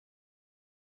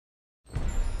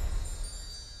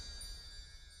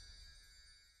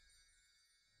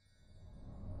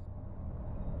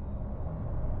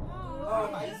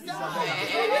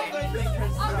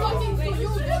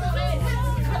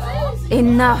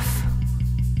enough.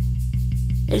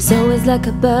 There's always like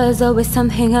a buzz, always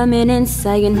something humming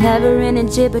inside. You're never in a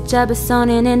jibber-jabber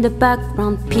sounding in the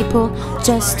background. People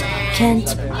just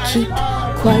can't keep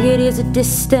quiet. Is a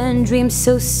distant dream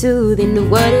so soothing. The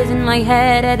word is in my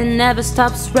head and it never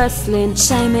stops wrestling.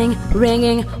 Chiming,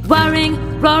 ringing, whirring,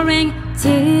 roaring,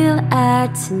 till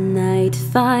at night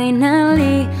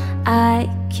finally I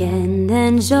can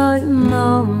enjoy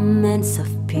moments of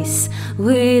peace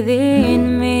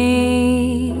within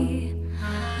me.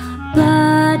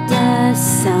 But the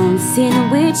sounds in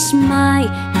which my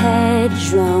head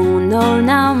drowned are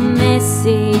now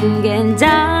missing, and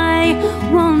I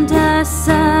wonder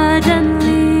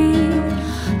suddenly,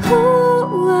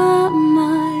 who am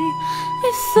I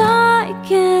if I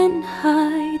can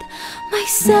hide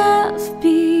myself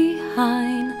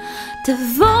behind the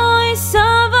voice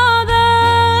of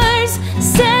others?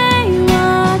 Say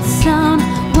what sound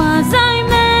was I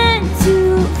meant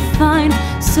to find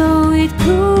so it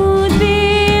could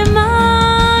be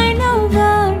mine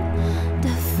over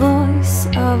the voice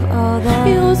of others.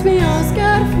 He holds me all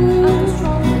scared fools,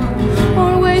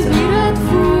 always be that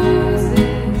fool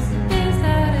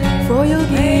for your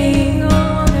game.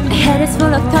 My head is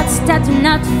full of thoughts that do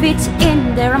not fit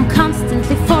in there. I'm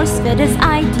constantly force-fed as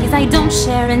ideas I don't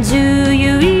share. And do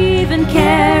you even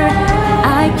care?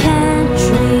 I can't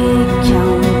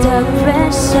recount the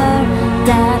pressure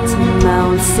that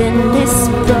mounts in this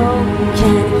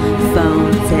broken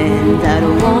fountain that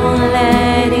won't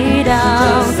let it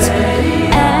out.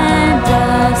 And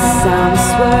the sound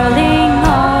swirling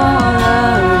all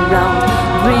around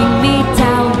bring me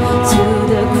down to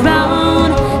the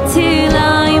ground till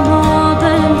I'm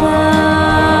opened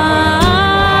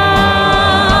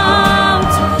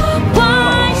out.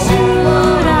 Why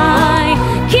should I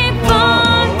keep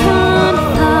on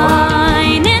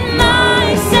confining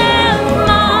myself,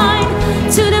 mine,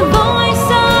 to the voice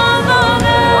of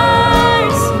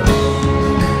others?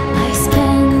 I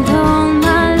spend all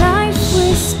my life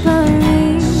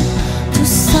whispering to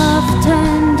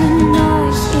soften the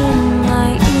noise in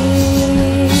my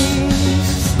ears.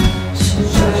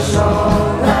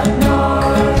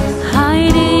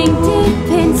 Hiding deep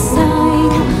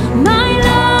inside my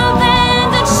love and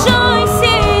the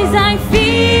choices I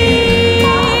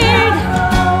feared.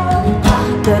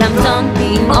 But I'm done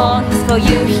being all for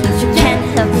you. You can't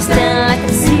help me stand like I'm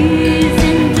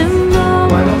seizing the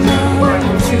moment.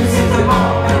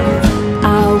 I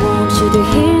want you to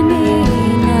hear me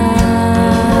now.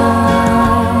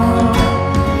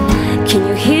 Can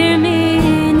you hear me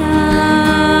now?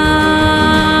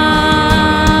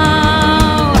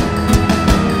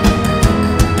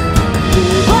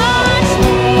 Watch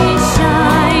me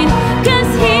shine,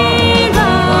 'cause here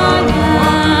I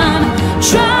am,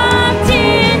 trapped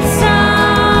in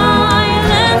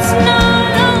silence, no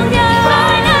longer.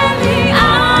 Finally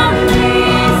I'll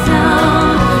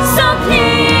resound so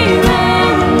clear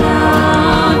and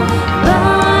loud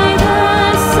by the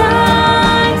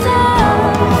side of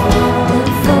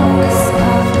the voice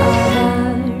of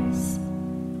others.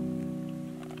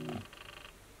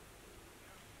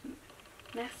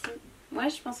 Merci. Ouais,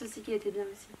 je pense aussi qu'il était bien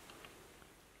aussi.